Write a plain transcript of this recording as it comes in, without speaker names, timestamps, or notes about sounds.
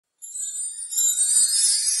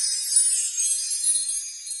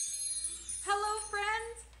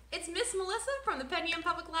Miss Melissa from the Penn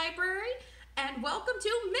Public Library, and welcome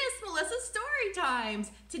to Miss Melissa's Story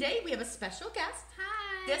Times. Today we have a special guest.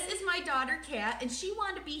 Hi. This is my daughter Kat, and she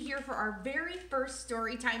wanted to be here for our very first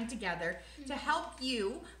story time together to help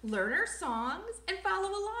you learn our songs and follow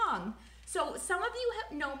along. So some of you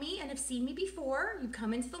know me and have seen me before. You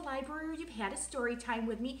come into the library or you've had a story time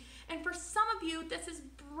with me. And for some of you, this is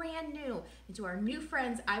brand new. And to our new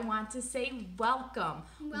friends, I want to say welcome.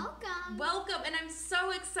 Welcome. Welcome. And I'm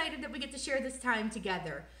so excited that we get to share this time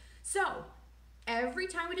together. So every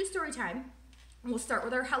time we do story time, we'll start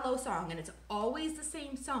with our hello song. And it's always the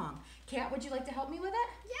same song. Kat, would you like to help me with it?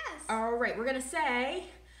 Yes. All right. We're going to say,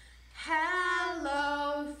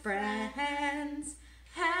 hello, friends.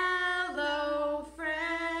 Hello,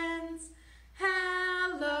 friends.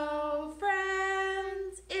 Hello,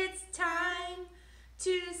 friends. It's time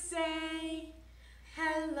to say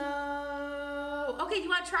hello. Okay, you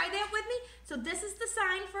want to try that with me? So this is the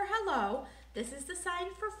sign for hello. This is the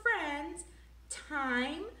sign for friends.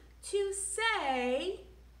 Time to say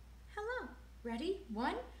hello. Ready?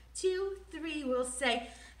 1, 2, 3. We'll say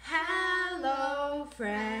hello,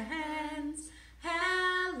 friends.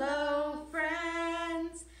 Hello,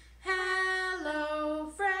 friends.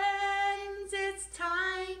 Hello, friends. It's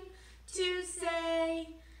time to say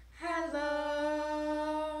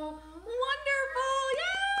hello. Wonderful.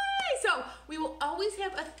 Yay! So we will always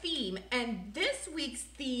have a theme, and this week's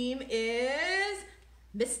theme is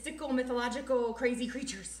mystical, mythological, crazy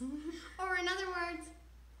creatures. Or in other words,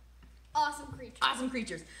 awesome creatures. Awesome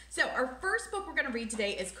creatures. So our first book we're going to read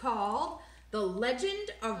today is called The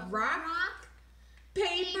Legend of Rock,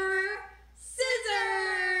 Paper,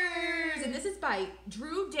 Scissors. And this is by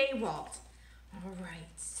Drew Daywalt. All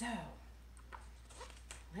right, so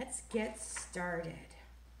let's get started.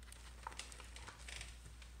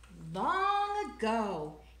 Long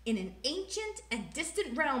ago, in an ancient and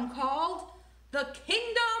distant realm called the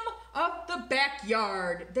Kingdom of the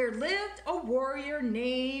Backyard, there lived a warrior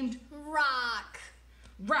named Rock.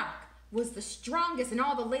 Rock was the strongest in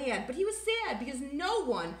all the land, but he was sad because no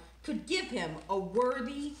one could give him a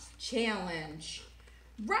worthy challenge.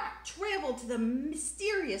 Rock traveled to the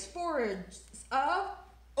mysterious forests of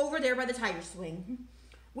over there by the Tiger Swing,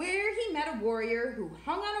 where he met a warrior who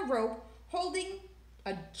hung on a rope holding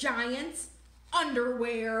a giant's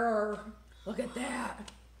underwear. Look at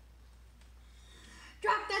that.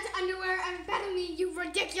 Drop that underwear and battle me, you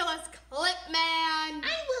ridiculous clip man.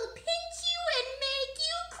 I will pinch you and make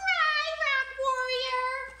you cry, Rock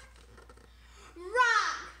Warrior.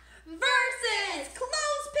 Rock versus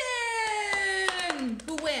Clothespin.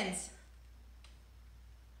 Who wins?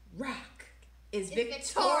 Rock is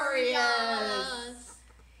victorious.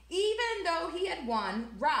 Even though he had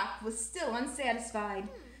won, Rock was still unsatisfied.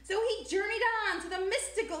 So he journeyed on to the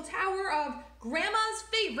mystical tower of Grandma's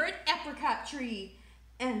favorite apricot tree.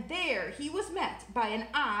 And there he was met by an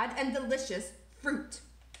odd and delicious fruit.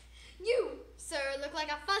 You, sir, look like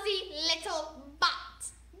a fuzzy little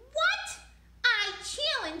bot. What? I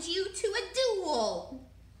challenge you to a duel.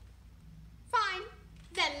 Fine,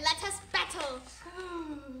 then let us battle.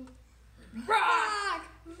 Rock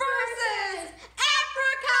versus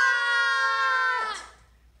apricot.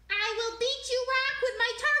 I will beat you, Rock, with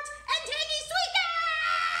my tart and tangy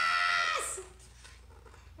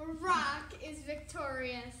sweetness. Rock is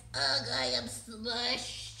victorious. Ugh, I am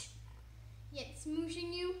smushed. Yet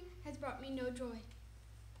smooshing you has brought me no joy.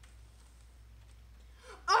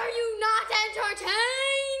 Are you not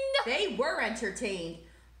entertained? They were entertained,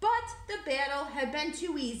 but the battle had been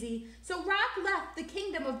too easy, so Rock left the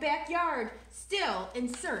Kingdom of Backyard, still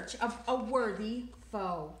in search of a worthy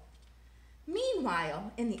foe.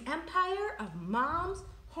 Meanwhile, in the empire of Mom's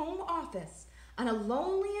home office, on a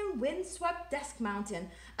lonely and windswept desk mountain,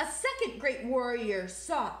 a second great warrior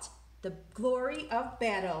sought the glory of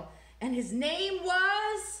battle, and his name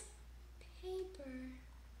was Paper.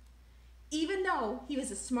 Even though he was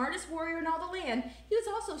the smartest warrior in all the land, he was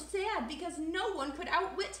also sad because no one could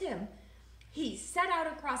outwit him. He set out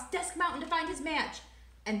across Desk Mountain to find his match,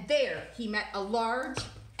 and there he met a large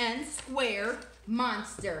and square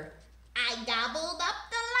monster. I gobbled up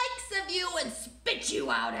the likes of you and spit you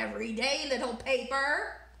out every day, little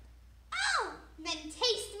Paper. Oh, then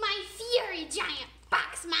taste my fury, giant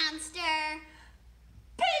box monster.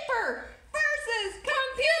 Paper versus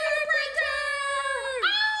computer printer!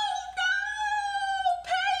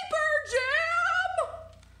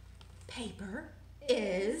 Paper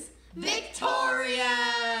is victorious.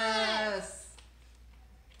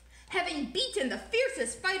 Having beaten the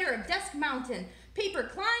fiercest fighter of Desk Mountain, Paper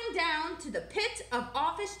climbed down to the pit of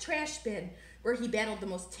office trash bin, where he battled the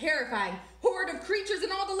most terrifying horde of creatures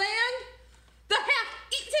in all the land, the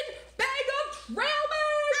half-eaten trail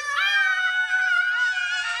mix!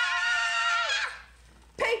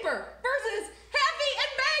 Paper versus Happy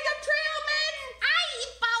and Bag of Trail Mix!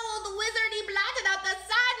 Follow the wizard, he blotted out the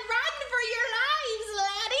sun. Run for your lives,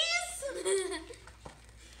 laddies.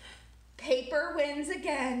 Paper wins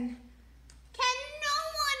again. Can no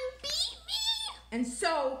one beat me? And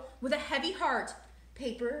so, with a heavy heart,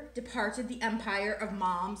 Paper departed the empire of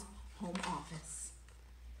Mom's home office.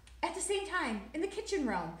 At the same time, in the kitchen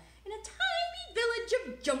realm, in a tiny village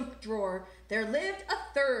of Junk Drawer, there lived a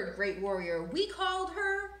third great warrior. We called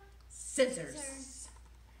her Scissors.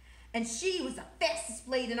 And she was the fastest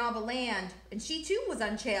blade in all the land, and she too was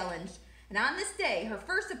unchallenged. And on this day, her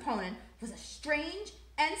first opponent was a strange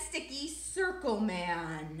and sticky circle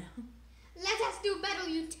man. Let us do battle,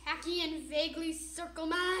 you tacky and vaguely circle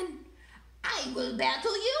man. I will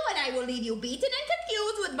battle you, and I will leave you beaten and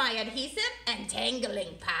confused with my adhesive and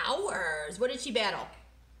tangling powers. What did she battle?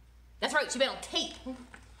 That's right, she battled tape. Who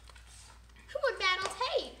would battle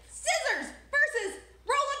tape? Scissors versus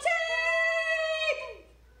roll tape!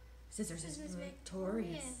 Scissors is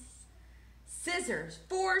victorious. Scissors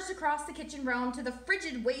forged across the kitchen realm to the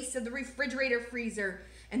frigid waste of the refrigerator freezer,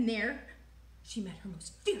 and there she met her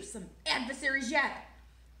most fearsome adversaries yet.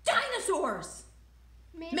 Dinosaurs!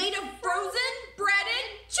 Made of frozen breaded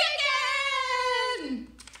chicken!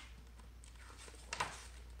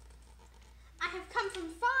 I have come from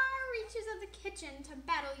far reaches of the kitchen to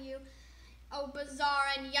battle you, oh bizarre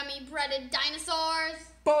and yummy breaded dinosaurs.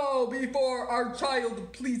 Bow before our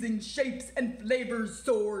child-pleasing shapes and flavors,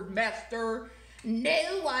 sword master.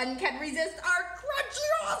 No one can resist our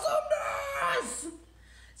crunchy awesomeness!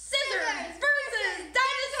 Scissors versus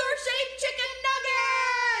dinosaur-shaped chicken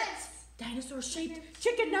nuggets! Dinosaur-shaped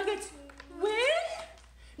chicken nuggets win?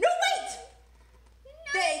 No, wait!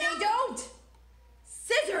 They don't!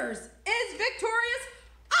 Scissors is victorious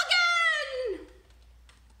again!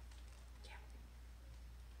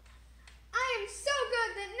 I am so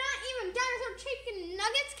good that not even dinosaur chicken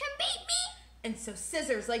nuggets can beat me. And so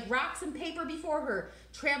Scissors, like rocks and paper before her,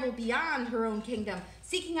 traveled beyond her own kingdom,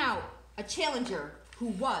 seeking out a challenger who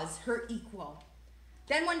was her equal.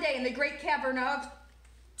 Then one day in the great cavern of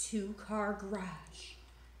Two-Car Garage,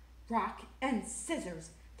 Rock and Scissors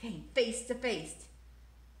came face to face.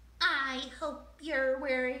 I hope you're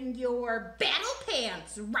wearing your battle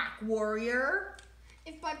pants, Rock Warrior.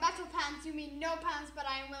 If by battle pants you mean no pants but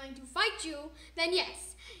I am willing to fight you, then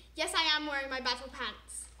yes. Yes, I am wearing my battle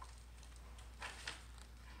pants.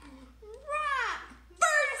 Rock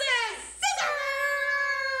versus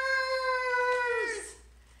Scissors!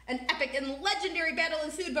 An epic and legendary battle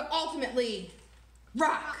ensued, but ultimately,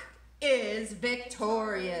 Rock is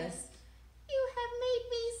victorious. You have made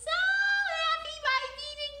me so happy by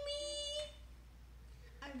beating me.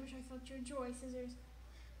 I wish I felt your joy, Scissors,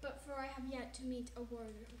 but for I have yet to meet a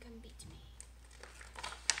warrior who can beat me.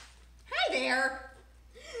 Hi there.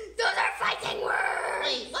 Those are fighting words!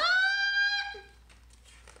 Wait, what?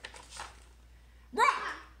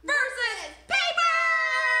 Rock versus paper!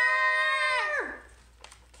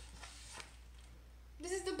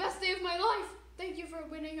 This is the best day of my life. Thank you for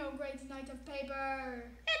winning, oh great knight of paper.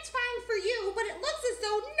 It's fine for you, but it looks as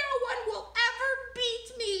though no one will ever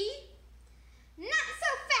beat me. Not so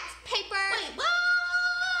fast, paper! Wait, what?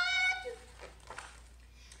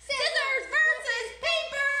 Scissors versus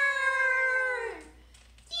paper!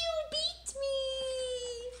 You beat me!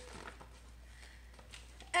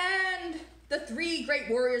 And the three great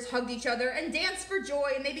warriors hugged each other and danced for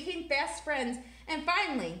joy, and they became fast friends. And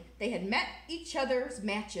finally, they had met each other's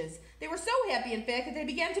matches. They were so happy, in fact, that they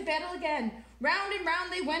began to battle again. Round and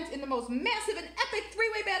round they went in the most massive and epic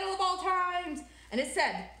three-way battle of all times. And it's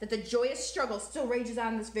said that the joyous struggle still rages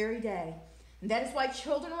on this very day. And that is why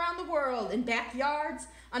children around the world, in backyards,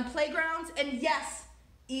 on playgrounds, and yes,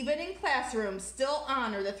 even in classrooms, still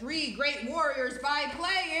honor the three great warriors by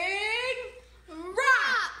playing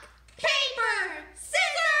Rock, Paper,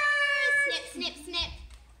 Scissors! Snip, snip, snip.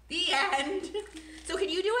 The end. So can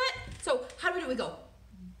you do it? So how do we do it? We go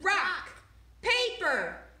rock,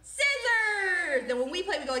 paper, scissors. Then when we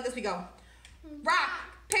play, we go like this. We go rock,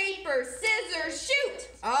 paper, scissors, shoot.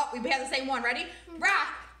 Oh, we have the same one. Ready? Rock,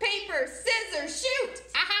 paper, scissors, shoot.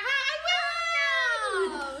 Ah, ha, ha, I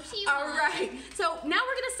win. No, she All won. right. So now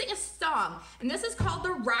we're going to sing a song. And this is called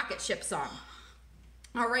the Rocket Ship Song.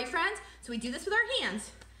 All right, friends? So we do this with our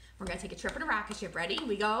hands. We're going to take a trip in a rocket ship. Ready?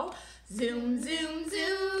 We go. Zoom, zoom,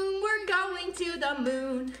 zoom. We're going to the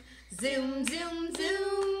moon. Zoom, zoom,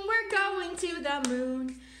 zoom. We're going to the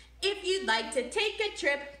moon. If you'd like to take a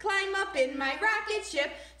trip, climb up in my rocket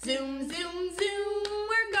ship. Zoom, zoom, zoom.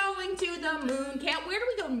 We're going to the moon. Where do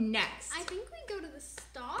we go next? I think we go to the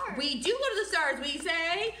stars. We do go to the stars.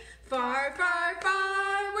 Far, far,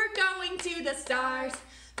 far, we're going to the stars.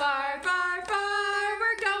 Far, far, far,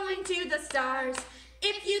 we're going to the stars.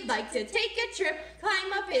 If you'd like to take a trip,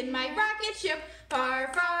 climb up in my rocket ship.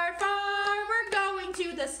 Far, far, far, we're going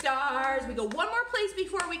to the stars. We go one more place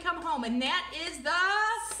before we come home, and that is the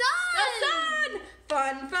sun. The sun.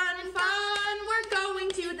 Fun, fun, fun, we're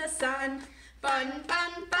going to the sun. Fun,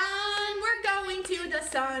 fun, fun, we're going to the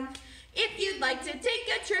sun. If you'd like to take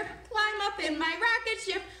a trip, climb up in my rocket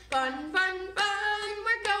ship. Fun, fun, fun,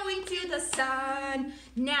 we're going to the sun.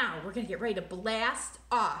 Now, we're going to get ready to blast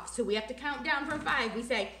off. So we have to count down from 5. We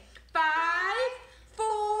say 5, 4,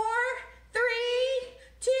 3,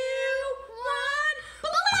 2, 1,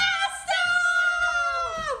 blast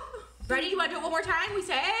off! Ready? You want to do it one more time? We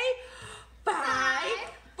say 5,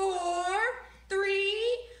 4,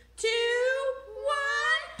 3, 2,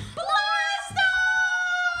 1, blast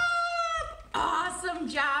off! Awesome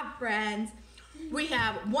job, friends. We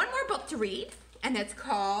have one more book to read, and that's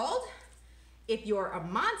called If You're a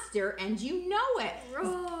Monster and You Know It.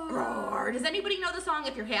 Roar. Roar. Does anybody know the song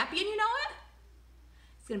If You're Happy and You Know It?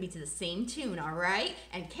 It's going to be to the same tune, all right?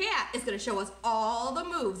 And Kat is going to show us all the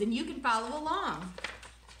moves, and you can follow along.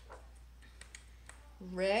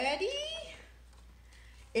 Ready?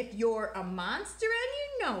 If you're a monster and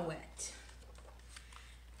you know it.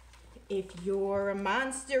 If you're a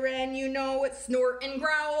monster and you know it, snort and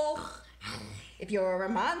growl. If you're a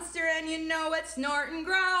monster and you know it, snort and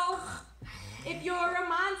growl. If you're a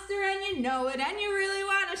monster and you know it and you really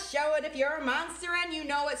want to show it, if you're a monster and you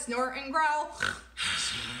know it, snort and growl.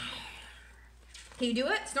 Can you do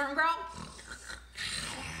it? Snort and growl.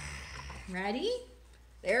 Ready?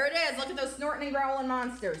 There it is. Look at those snorting and growling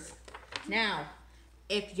monsters. Now,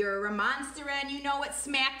 if you're a monster and you know it,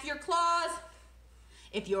 smack your claws.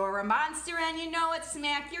 If you're a monster and you know it,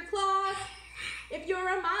 smack your claws. If you're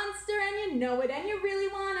a monster and you know it and you really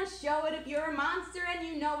want to show it, if you're a monster and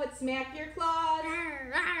you know it, smack your claws.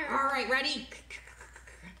 All right, ready?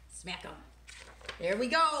 Smack them. There we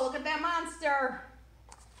go. Look at that monster.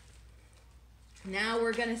 Now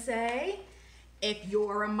we're going to say, if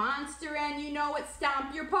you're a monster and you know it,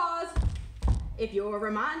 stomp your paws. If you're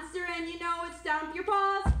a monster and you know it, stomp your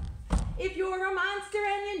paws. If you're a monster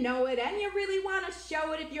and you know it and you really want to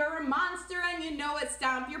show it, if you're a monster and you know it,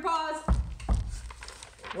 stomp your paws.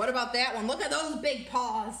 What about that one? Look at those big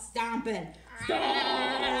paws stomping.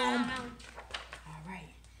 Stomp. All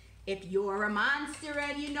right. If you're a monster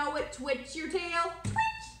and you know it, twitch your tail.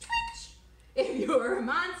 Twitch, twitch. If you're a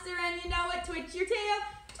monster and you know it, twitch your tail.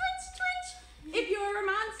 Twitch, twitch. If you're a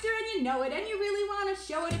monster and you know it and you really want to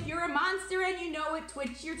show it, if you're a monster and you know it,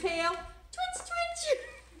 twitch your tail. Twitch, twitch.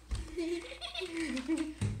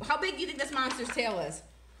 How big do you think this monster's tail is?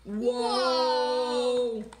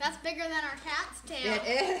 Whoa! That's bigger than our cat's tail. It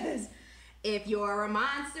is. If you're a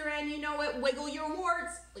monster and you know it, wiggle your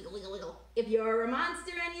warts. Wiggle, wiggle, wiggle. If you're a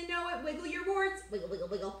monster and you know it, wiggle your warts. Wiggle, wiggle,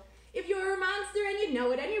 wiggle. If you're a monster and you know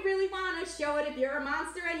it and you really want to show it, if you're a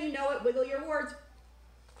monster and you know it, wiggle your warts.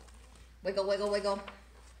 Wiggle, wiggle, wiggle.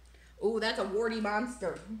 Ooh, that's a warty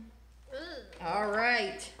monster. All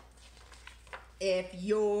right. If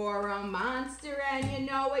you're a monster and you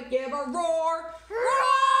know it, give a roar. Roar!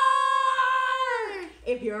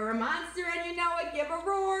 If you're a monster and you know it, give a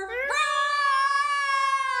roar. Roar!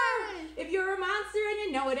 If you're a monster and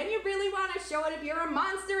you know it and you really want to show it, if you're a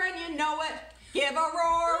monster and you know it, give a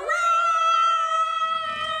roar. Roar!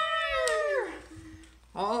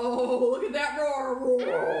 Oh, look at that roar.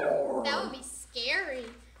 Roar! That would be scary.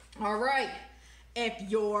 All right. If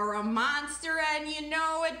you're a monster and you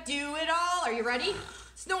know it, do it all. Are you ready?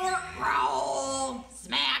 Snort, growl,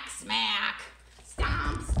 smack, smack,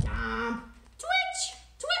 stomp, stomp, twitch,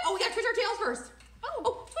 twitch. Oh, we gotta twitch our tails first. Oh,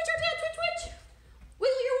 twitch our tail, twitch, twitch.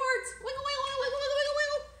 Wiggle your warts. Wiggle, wiggle, wiggle, wiggle, wiggle,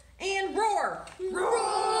 wiggle. And roar.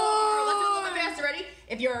 Roar. Let's do it a little bit faster. Ready?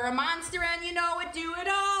 If you're a monster and you know it, do it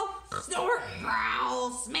all. Snort,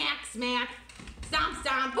 growl, smack, smack, stomp,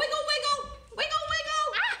 stomp, wiggle, wiggle, wiggle,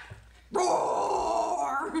 wiggle. Ah!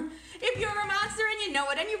 Roar! If you're a monster and you know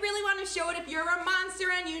it and you really want to show it, if you're a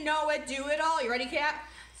monster and you know it, do it all. You ready, Kat?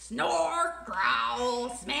 Snort, growl,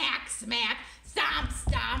 smack, smack, stomp,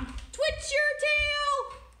 stomp, twitch your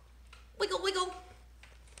tail. Wiggle, wiggle.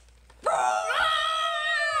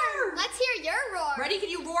 Roar! Let's hear your roar. Ready? Can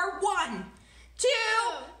you roar? 1, 2,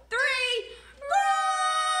 3, roar!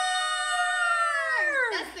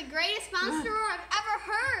 That's the greatest monster roar I've ever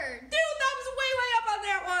heard. 2 thumbs way up on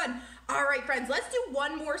that one. All right, friends, let's do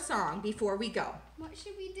one more song before we go. What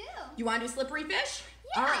should we do? You want to do Slippery Fish?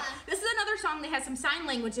 Yeah. All right, this is another song that has some sign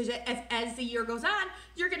language. As the year goes on,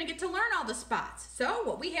 you're going to get to learn all the spots. So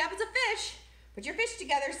what we have is a fish. Put your fish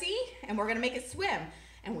together, see? And we're going to make it swim.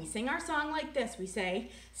 And we sing our song like this. We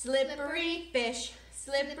say, slippery fish,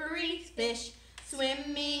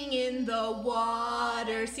 swimming in the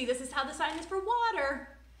water. See, this is how the sign is for water.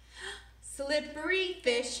 Slippery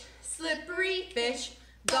fish,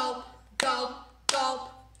 gulp, gulp,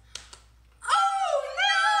 gulp. Oh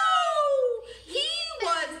no! He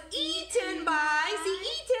was eaten by, see,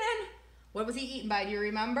 eaten. What was he eaten by, do you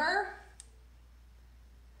remember?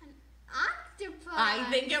 An octopus. I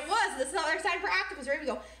think it was. This is another sign for octopus. Here we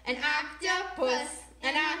go. An octopus,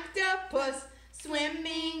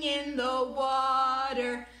 swimming in the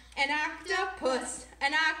water. An octopus,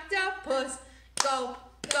 gulp,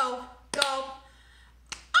 gulp, gulp.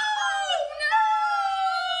 Oh no!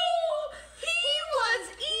 He was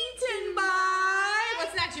eaten by,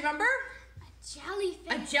 what's next, you remember? A jellyfish.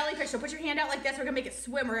 A jellyfish. So put your hand out like this. We're going to make it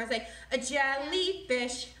swim. We're going to say, a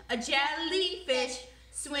jellyfish,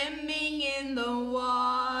 swimming in the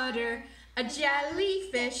water. A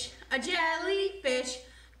jellyfish,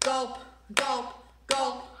 gulp, gulp,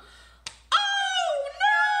 gulp. Oh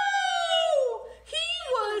no! He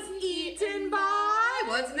was eaten by,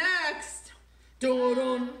 what's next?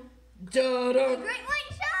 Dun-dun, dun-dun. A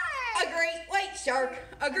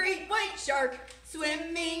great white shark,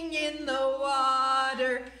 swimming in the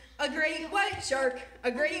water. A great white shark,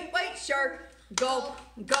 gulp,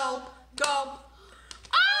 gulp, gulp.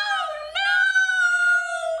 Oh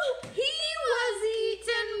no! He was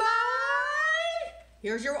eaten by,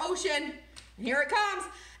 here's your ocean, and here it comes.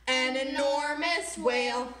 An enormous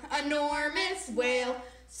whale,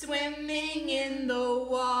 swimming in the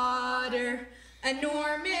water.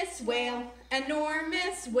 Enormous whale,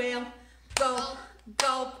 gulp,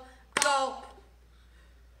 gulp, gulp.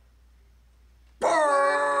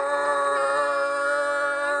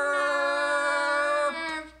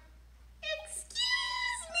 Excuse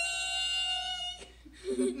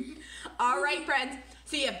me. All right, friends.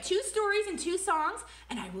 So you have 2 stories and 2 songs,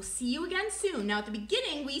 and I will see you again soon. Now, at the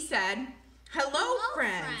beginning, we said, hello,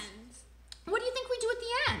 friends. What do you think we do at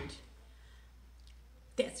the end?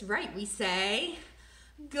 That's right. We say,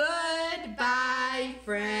 goodbye,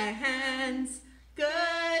 friends.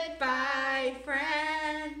 Goodbye,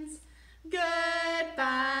 friends.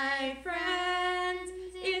 Goodbye, friends.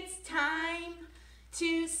 It's time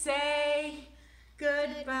to say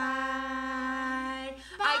goodbye.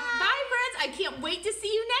 Bye, friends. I can't wait to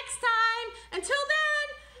see you next time. Until then.